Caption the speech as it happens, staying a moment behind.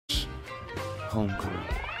homegirl,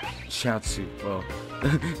 Chaozu. Well,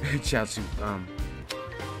 Chaozu,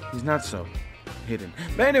 he's not so hidden.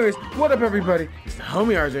 But anyways, what up everybody? It's the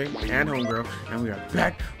homie RJ and homegirl, and we are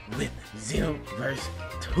back with Xenoverse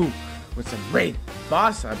 2 with some raid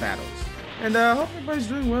boss battles. And hope everybody's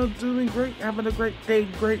doing well, doing great, having a great day,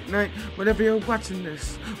 great night, whenever you're watching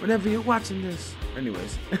this.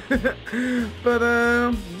 Anyways, but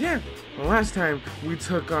yeah, last time we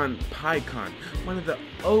took on PyCon, one of the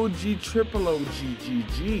OG triple OG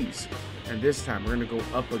GGs. And this time we're gonna go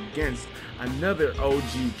up against another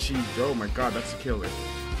OG cheat. Oh my god, that's a killer.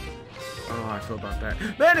 Oh, I feel about that.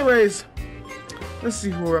 But anyways, let's see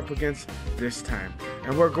who we're up against this time.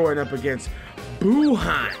 And we're going up against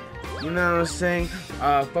BUUHAN. You know what I'm saying?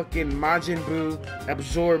 Fucking Majin Buu,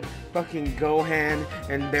 absorb fucking Gohan,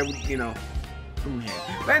 and then, you know,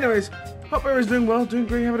 BUUHAN. But anyways, hope everyone's doing well, doing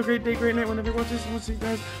great, having a great day, great night whenever you watch this. We'll see you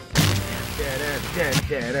guys.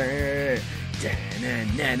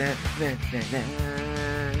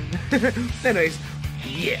 Anyways,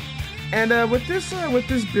 yeah. And with this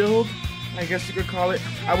build, I guess you could call it,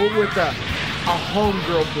 I went with a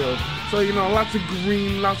homegirl build. So, you know, lots of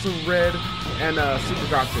green, lots of red, and super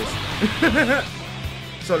doctors.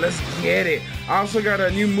 So let's get it. I also got a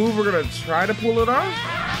new move. We're gonna try to pull it off.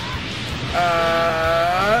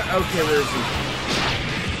 Okay, where is he?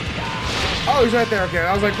 Oh, he's right there. Okay,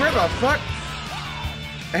 I was like, where the fuck?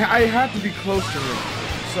 I have to be close to him.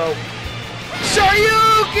 So,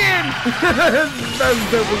 Shoryuken! That's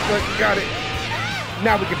dope as fuck. Got it.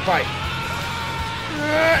 Now we can fight.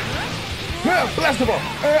 Blast the ball.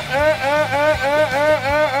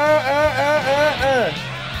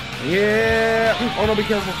 Yeah. Oh no, be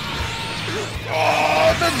careful.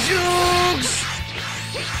 Oh, the jukes.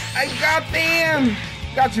 I got them.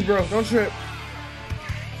 Got you, bro. Don't trip.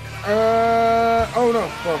 Oh no.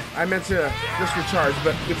 Well, I meant to just recharge,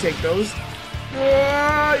 but we take those.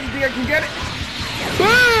 You think I can get it?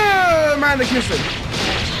 Boom! Round the kisser.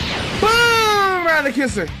 Boom! Round the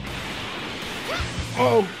kisser.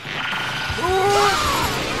 Oh.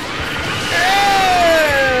 Yeah.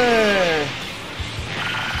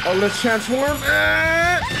 Oh, let's transform.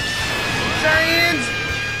 Giant.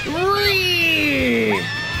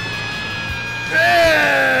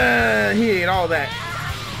 He ate all that.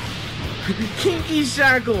 Kinky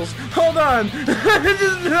shackles. Hold on. I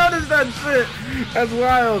just noticed that shit. That's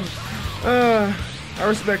wild. I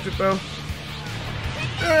respect it though.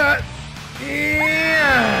 Yeah.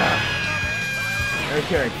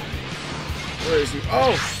 Okay. Where is he?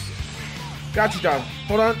 Oh! Got you, dog.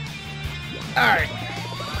 Hold on. Alright.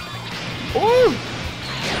 Ooh!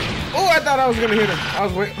 Oh, I thought I was gonna hit him. I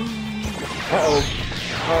was waiting. Uh-oh.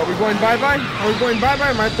 Are we going bye-bye? Are we going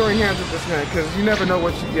bye-bye? Am I throwing hands at this man? Because you never know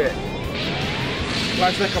what you get.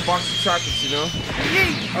 Life's like a box of chocolates, you know?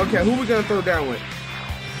 Okay, who we gonna throw down with?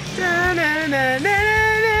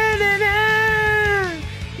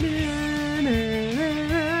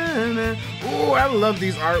 Oh, I love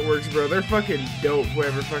these artworks, bro. They're fucking dope,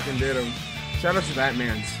 whoever fucking did them. Shout out to that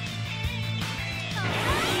man's.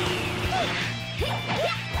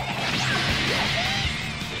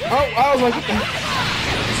 Oh, I was like, what the?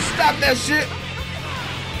 Stop that shit.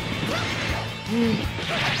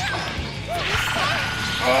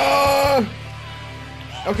 Oh.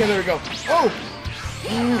 Okay, there we go. Oh.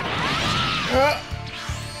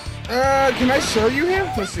 Can I show you him?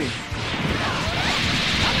 Let's see.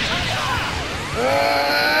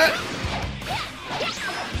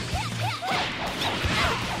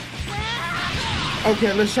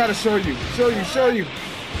 Okay, let's try to show you. Show you.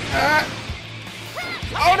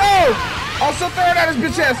 Oh no! Also throw it at his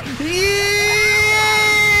bitch ass. Yeet!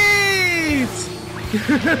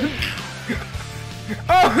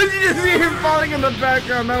 Oh, you just see him falling in the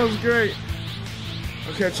background. That was great.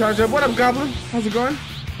 Okay, charge up. What up, Goblin? How's it going?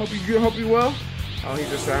 Hope you good. Hope you well. Oh, he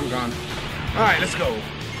just said I'm gone. All right, let's go.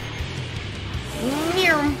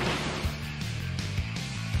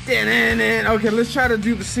 Okay, let's try to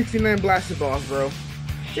do the 69 blasted balls, bro.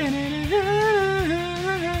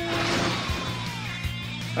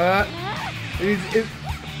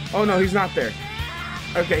 Oh no, he's not there.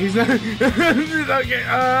 Okay, he's not. Okay,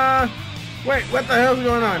 wait, what the hell's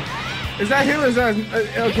going on? Is that him or is that?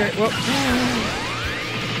 Okay, well.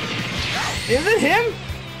 Is it him?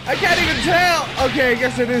 I can't even tell. Okay, I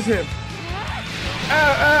guess it is him.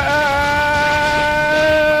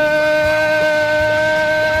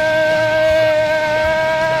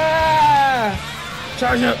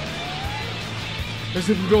 Charge up. Let's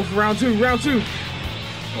see if we go for round two. Round two.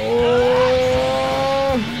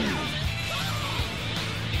 Oh.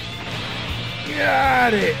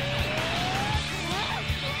 Got it.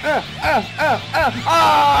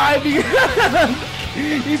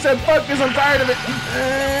 He said, fuck this, I'm tired of it.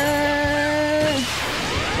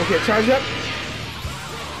 Okay, charge up.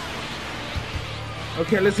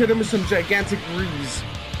 Okay, let's hit him with some gigantic breeze.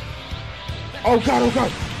 Oh god, oh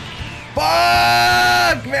god.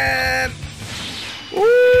 Fuck, man.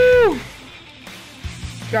 Woo.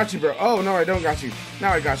 Got you, bro. Oh, no, I don't got you.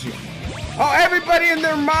 Now I got you. Oh, everybody and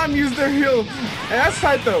their mom used their heal. Hey, that's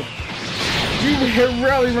tight, though. You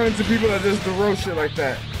rarely run into people that just throw shit like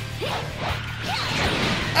that.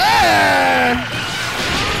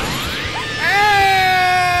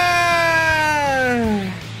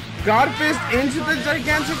 God fist into the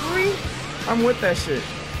gigantic ring? I'm with that shit.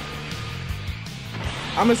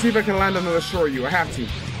 I'm gonna see if I can land another shore you. I have to.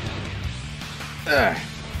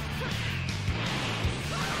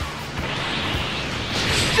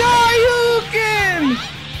 Shoryuken!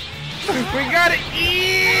 We gotta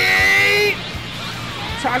eat!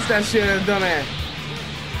 Toss that shit at a dumbass.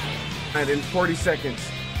 And in 40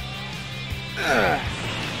 seconds.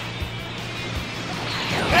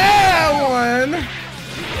 One. 2.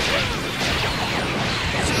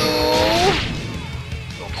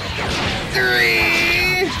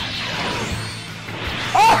 3.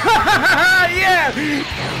 Oh, yeah!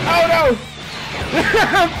 Oh, no!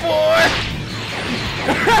 4.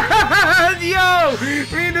 Yo!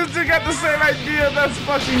 Me and this two got the same idea. That's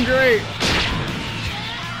fucking great.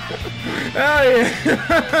 Hell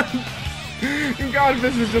yeah. God,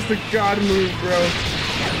 this is just a god move, bro.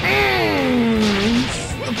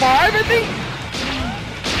 5, I think?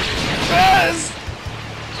 Yes!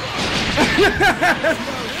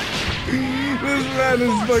 This man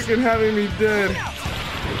is fucking having me dead.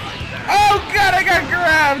 Oh god, I got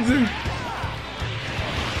grabbed!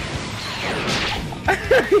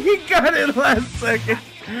 He got it last second.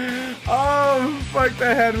 Oh fuck,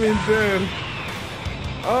 that had me dead.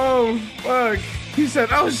 Oh fuck. He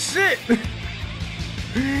said, oh shit!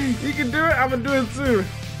 You can do it, I'm gonna do it too.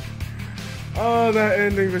 Oh, that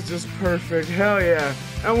ending was just perfect. Hell yeah.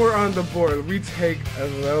 And we're on the board. We take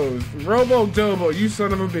those. Robo Dobo, you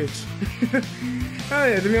son of a bitch. Hell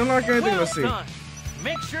yeah, did we unlock anything? Let's see.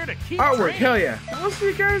 Make sure to keep artwork, hell yeah. We'll see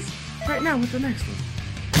you guys right now with the next one.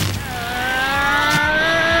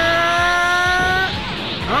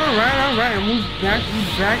 Alright, and we're back,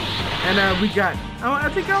 and we got, I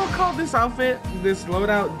think I would call this outfit, this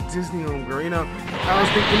loadout, Disney Homegirl. You know, I was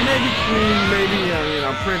thinking maybe Queen, maybe, you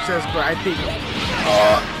know, Princess, but I think,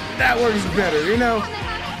 that works better, you know.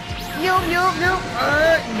 Nope.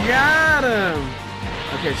 Got him.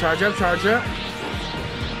 Okay, charge up.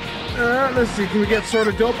 Let's see, can we get sort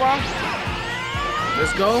of dope off?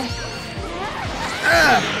 Let's go.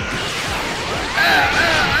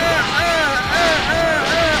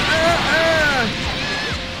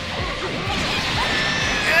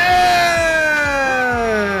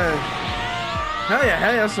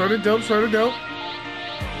 Hell yeah, sort of dope.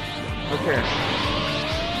 Okay.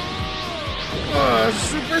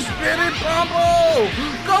 Super spinning combo!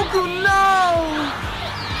 Goku, no!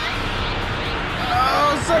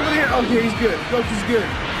 Oh, somebody, okay, he's good. Goku's good.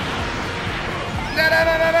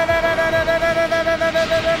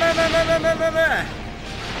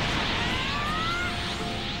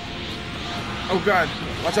 Oh god,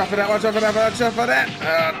 watch out for that,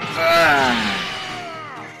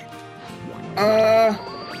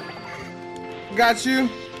 got you.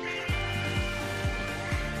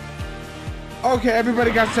 Okay,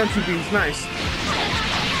 everybody got senzu beans, nice.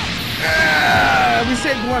 We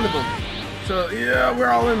saved one of them. So yeah, we're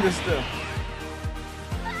all in this still.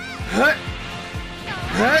 Hut.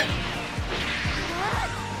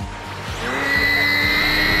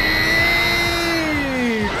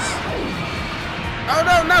 Oh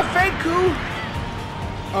no, not fake coup.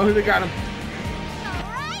 Oh, they got him.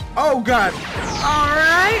 Oh god.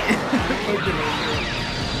 Alright.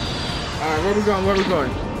 Alright, where we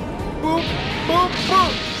going? Boop.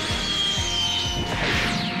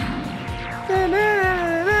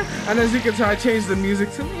 And as you can tell, I changed the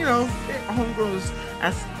music to, you know, Homegirl's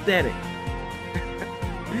aesthetic.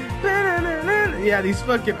 Yeah, these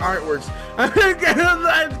fucking artworks.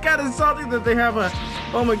 It's kind of salty that they have a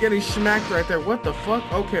Homa getting smacked right there. What the fuck?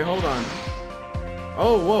 Okay, hold on.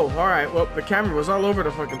 Oh, whoa. All right. Well, the camera was all over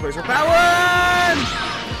the fucking place with that one.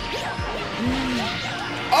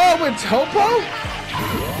 Oh, with Topo?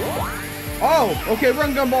 Oh, okay.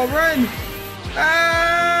 Run, Gumball, run.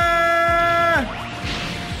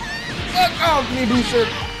 Fuck off me, booster.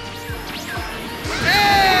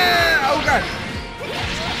 Oh, God.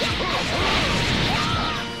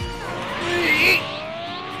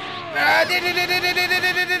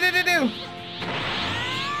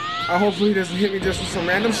 Hopefully he doesn't hit me just with some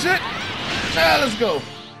random shit. Let's go.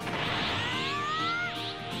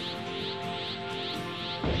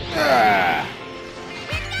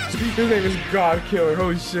 His name is God Killer.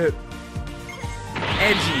 Holy shit.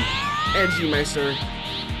 Edgy, my sir.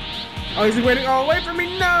 Oh, is he waiting? Oh, wait for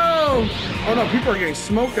me. No. Oh no, people are getting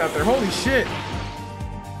smoked out there. Holy shit.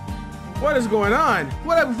 What is going on?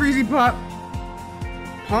 What up, Freezy Pop?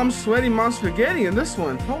 Palm sweaty mom spaghetti in this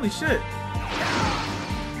one. Holy shit.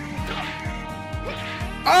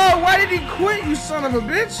 Oh, why did he quit, you son of a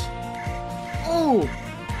bitch? Oh,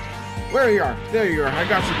 where you are? There you are. I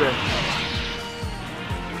got you, bro.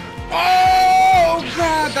 Oh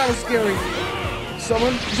God, that was scary.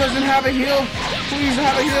 Someone doesn't have a heal. Please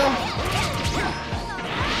have a heal.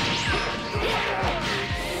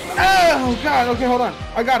 Oh God. Okay, hold on.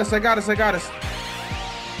 I got us.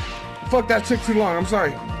 Fuck, that took too long. I'm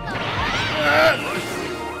sorry.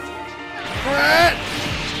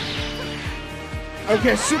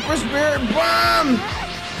 Okay, super spirit bomb.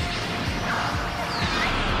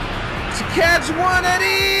 To catch one of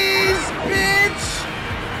these, bitch.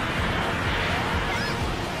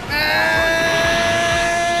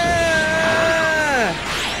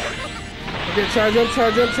 Okay, charge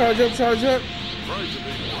up.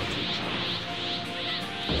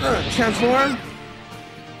 Transform.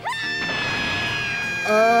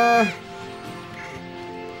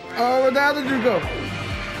 Oh, where'd the other dude go?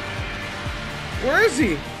 Where is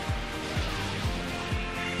he?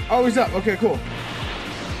 Oh, he's up. Okay, cool.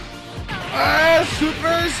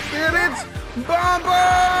 Super Spirit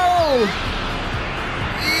Bombo!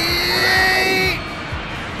 Yay!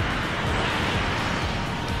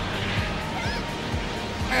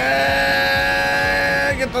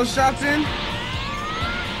 Get those shots in.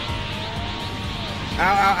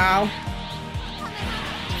 Ow.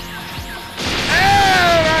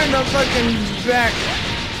 Right in the fucking back.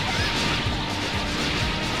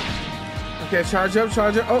 Okay, charge up.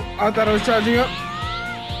 Oh, I thought I was charging up.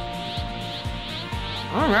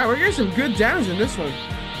 Alright, we're getting some good damage in this one.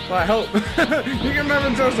 Well, I hope. You can never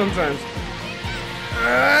tell sometimes.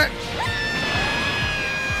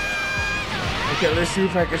 Okay, let's see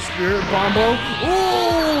if I can Spirit Bombo.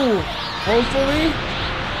 Ooh! Hopefully.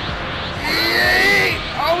 Yay!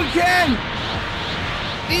 Oh, we can!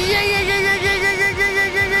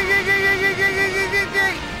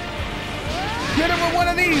 Get him with one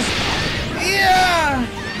of these! Yeah!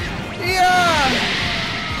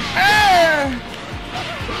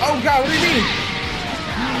 Oh God, what do you mean?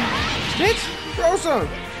 Bitch, throw some!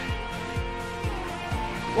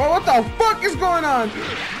 Well, what the fuck is going on?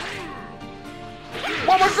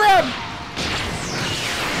 One more grab!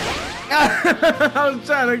 I was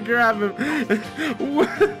trying to grab him.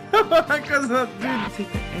 Because that dude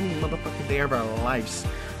take any motherfucking day of our lives.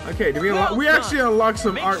 Okay, do we unlock? We actually unlocked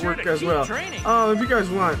some artwork as well. If you guys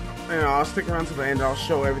want, you know, I'll stick around to the end. I'll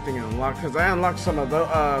show everything I unlocked because I unlocked some of the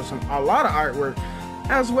a lot of artwork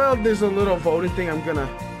as well. There's a little voting thing I'm gonna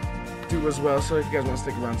do as well. So if you guys want to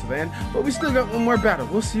stick around to the end, but we still got one more battle.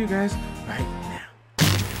 We'll see you guys right now.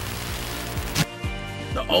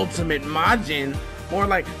 The ultimate Majin. More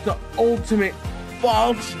like the ultimate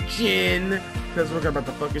false Jin, because we're about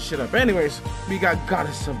to fuck this shit up. Anyways, we got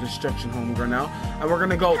Goddess of Destruction Homegirl now, and we're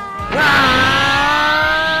gonna go.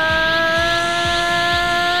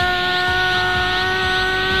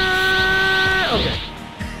 Okay.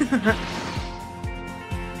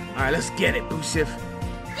 Alright, let's get it, Boosif.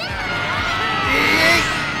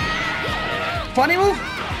 Funny move?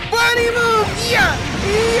 Funny move! Yeah!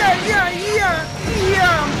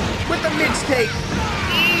 With the mixtape.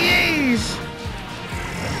 Yeesh!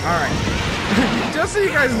 Alright. Just so you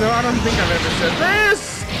guys know, I don't think I've ever said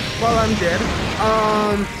this while I'm dead.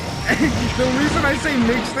 The reason I say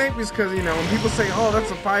mixtape is because, you know, when people say, oh,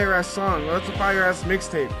 that's a fire-ass song, or that's a fire-ass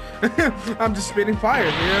mixtape, I'm just spitting fire,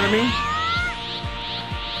 you know what I mean?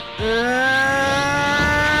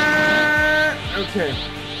 Okay.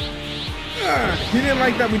 He didn't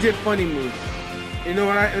like that we did funny move. You know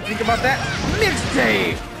what I think about that?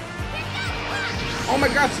 Mixtape! Oh my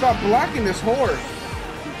God, stop blocking this whore.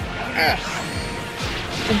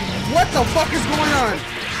 What the fuck is going on?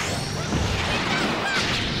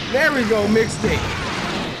 There we go, mixtape.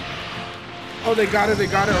 Oh, they got it,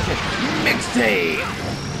 okay. Mixtape!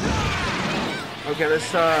 Okay,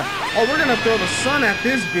 let's, oh, we're gonna throw the sun at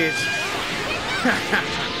this bitch.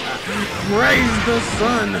 Praise the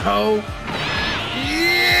sun, ho!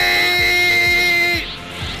 Yay!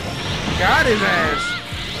 Got his ass.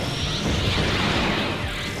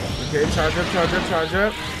 Okay, charge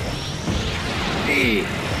up. E.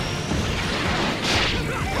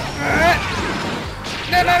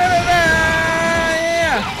 No.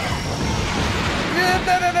 Yeah.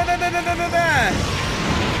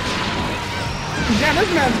 Yeah,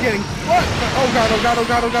 this man's getting what? Oh god, oh god, oh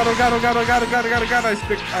god, oh god, oh god, oh god, oh god, oh god, oh god, oh god,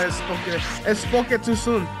 I spoke it too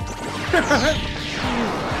soon.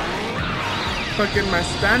 Fucking my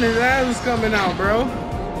Spanish ass is coming out, bro.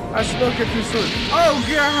 I spoke it too soon. Oh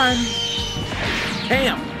god.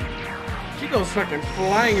 Damn. She goes fucking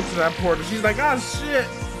flying into that portal. She's like, oh shit.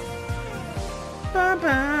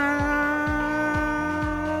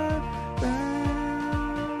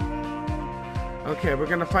 Okay, we're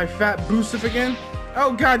gonna fight Fat Boosif again.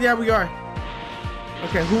 Oh god, yeah, we are.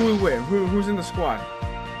 Okay, who we with? Who's in the squad?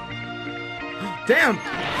 Damn!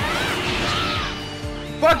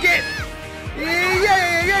 Fuck it!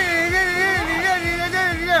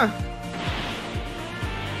 Yeah!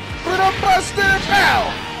 Put a buster!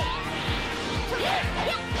 Pow!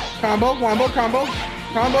 Combo, combo, combo,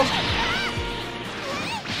 combo.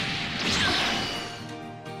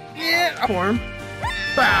 Yeah! Form.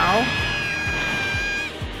 Bow.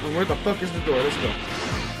 Where the fuck is the door? Let's go.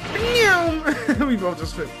 We both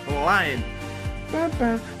just fit flying. Oh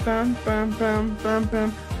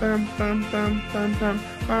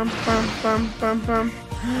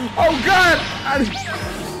god!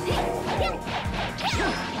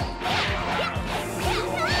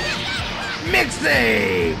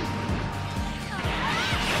 Mixtape!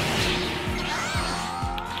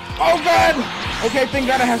 Oh god! Okay, thank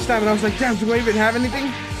god I have stamina. I was like, damn, do I even have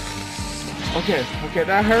anything? Okay,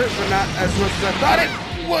 that hurt, but not as much as I thought it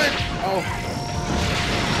would. Oh.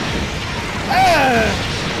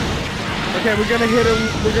 Okay, we're gonna hit him.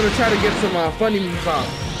 We're gonna try to get some funny moves off.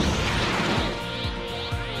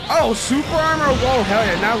 Oh, super armor. Oh, hell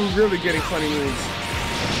yeah. Now we're really getting funny moves.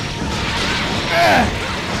 Yeah.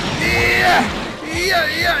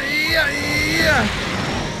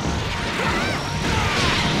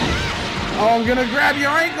 Oh, I'm gonna grab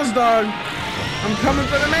your ankles, dog. I'm coming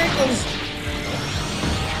for them ankles.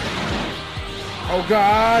 Oh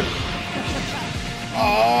god.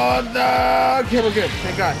 Oh no. Okay, we're good.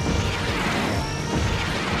 Thank god.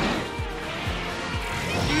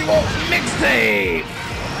 Evil mixtape.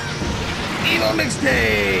 Evil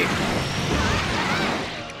mixtape.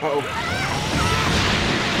 Uh-oh.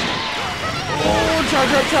 Oh,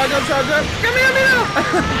 charge up, charge up, charge up. Get me now.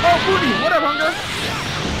 Oh, booty. What up, hunger?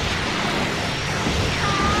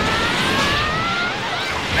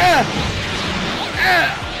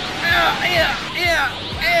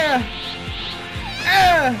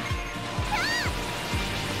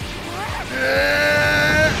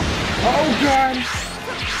 Oh god.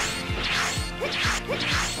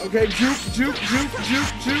 Okay, jukes.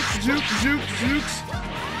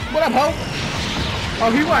 What up, ho?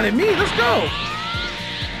 Oh, he wanted me. Let's go.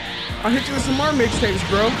 I'll hit you with some more mixtapes,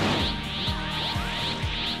 bro.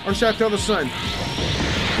 Or should I throw the sun?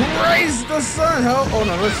 Praise the sun, ho! Oh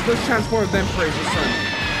no, let's transform then praise the sun.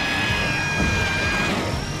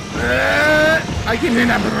 I keep hearing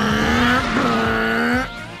that.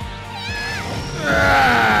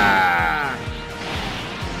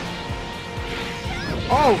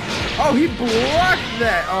 Oh, he blocked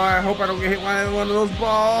that. Oh, I hope I don't get hit by one of those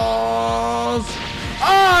balls.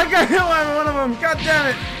 Oh, I got hit by one of them. God damn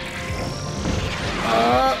it.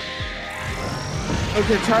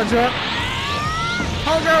 Okay, charge up.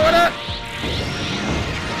 Oh girl, what up?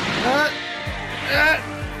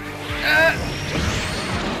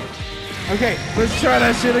 Okay, let's try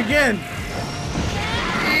that shit again.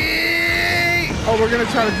 Oh, we're gonna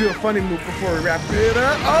try to do a funny move before we wrap it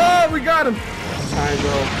up. Oh, we got him. Time,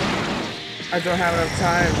 bro. I don't have enough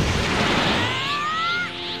time.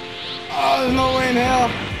 Oh, there's no way in hell.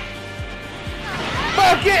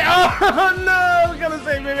 Fuck it! Oh no! I was gonna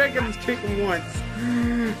say maybe I can just kick him once.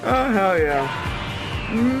 Oh hell yeah.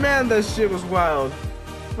 Man, that shit was wild.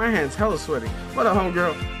 My hand's hella sweaty. What up,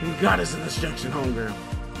 homegirl? You got us in this junction, homegirl.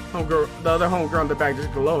 Homegirl, the other homegirl in the back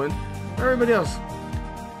just glowing. Everybody else.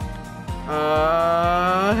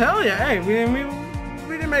 Hell yeah. Hey, we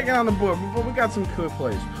didn't make it on the board, but we got some cool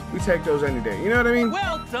plays. We take those any day. You know what I mean?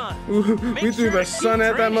 Well done. We threw the sun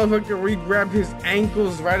at that motherfucker. We grabbed his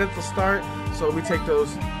ankles right at the start. So we take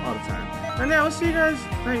those all the time. And now we'll see you guys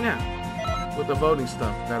right now with the voting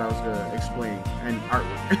stuff that I was gonna explain and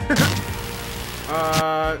artwork.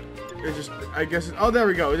 I guess, oh, there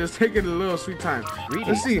we go. Just taking a little sweet time.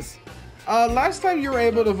 Let's see. Last time you were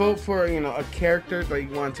able to vote for, you know, a character that you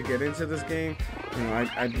wanted to get into this game. You know,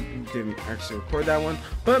 I didn't actually record that one,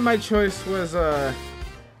 but my choice was,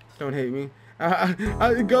 don't hate me,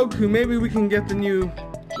 Goku. Maybe we can get the new,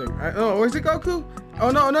 oh, is it Goku?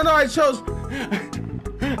 Oh, no, I chose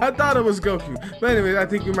I thought it was Goku. But anyways, I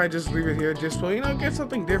think we might just leave it here just so, you know, get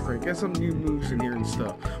something different. Get some new moves in here and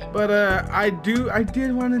stuff. But I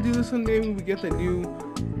did want to do this one day when we get the new,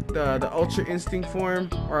 the Ultra Instinct form.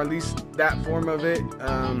 Or at least that form of it.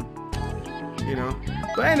 You know.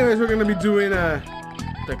 But anyways, we're going to be doing the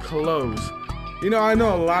clothes. You know, I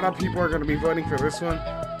know a lot of people are going to be voting for this one.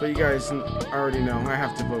 But you guys already know I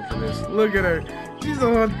have to vote for this. Look at her. She's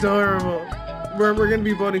so adorable. We're going to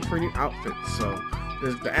be voting for new outfits. So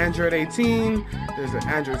there's the Android 18. There's the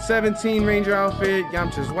Android 17 Ranger outfit.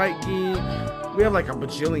 Yamcha's white gi. We have like a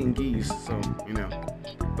bajillion gis. So, you know.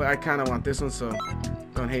 But I kind of want this one. So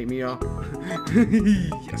don't hate me, y'all.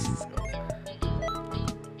 Yes, let's go.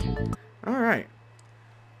 Alright.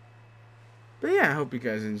 But yeah, I hope you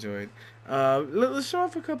guys enjoyed. Let's show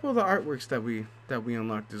off a couple of the artworks that we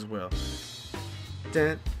unlocked as well.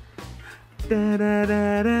 Da, da, da,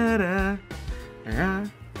 da, da, da.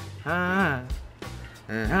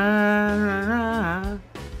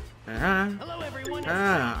 Hello, everyone.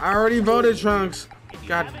 I already voted, Trunks.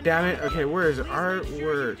 God damn it. Okay, where is it?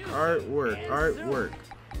 Artwork.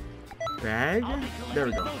 Bag? There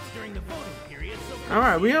we go.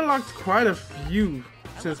 Alright, we unlocked quite a few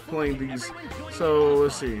since playing these. So,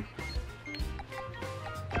 let's see.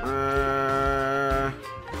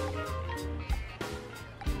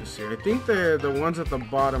 Let's see. I think the ones at the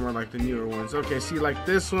bottom are like the newer ones. Okay, see, like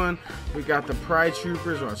this one, we got the Pride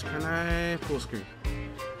Troopers. Watch, can I full screen?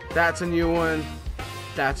 That's a new one.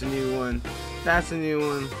 That's a new one. That's a new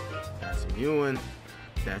one. That's a new one.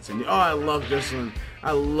 That's a new. Oh, I love this one.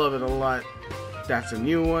 I love it a lot. That's a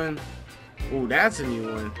new one. Oh, that's a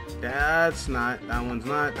new one. That's not. That one's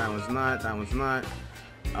not. That one's not. That one's not.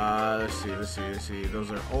 Let's see.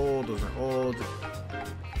 Those are old.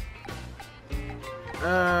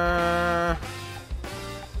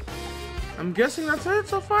 I'm guessing that's it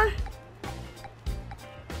so far.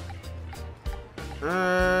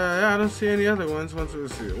 Yeah, I don't see any other ones. Once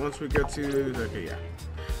we get to, okay, yeah.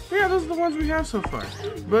 Yeah, those are the ones we have so far.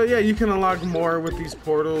 But yeah, you can unlock more with these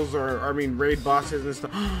portals, or I mean raid bosses and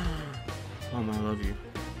stuff. Oh, I love you.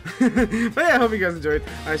 But yeah, I hope you guys enjoyed.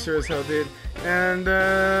 I sure as hell did. And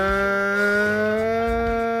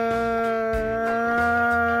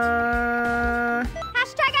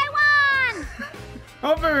Hashtag I won!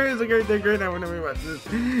 hope everyone's a great day, great night whenever you watch this.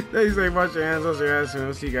 Thanks, like, wash your hands, wash your ass, and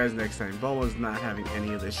we'll see you guys next time. Bulma's not having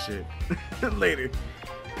any of this shit. Later.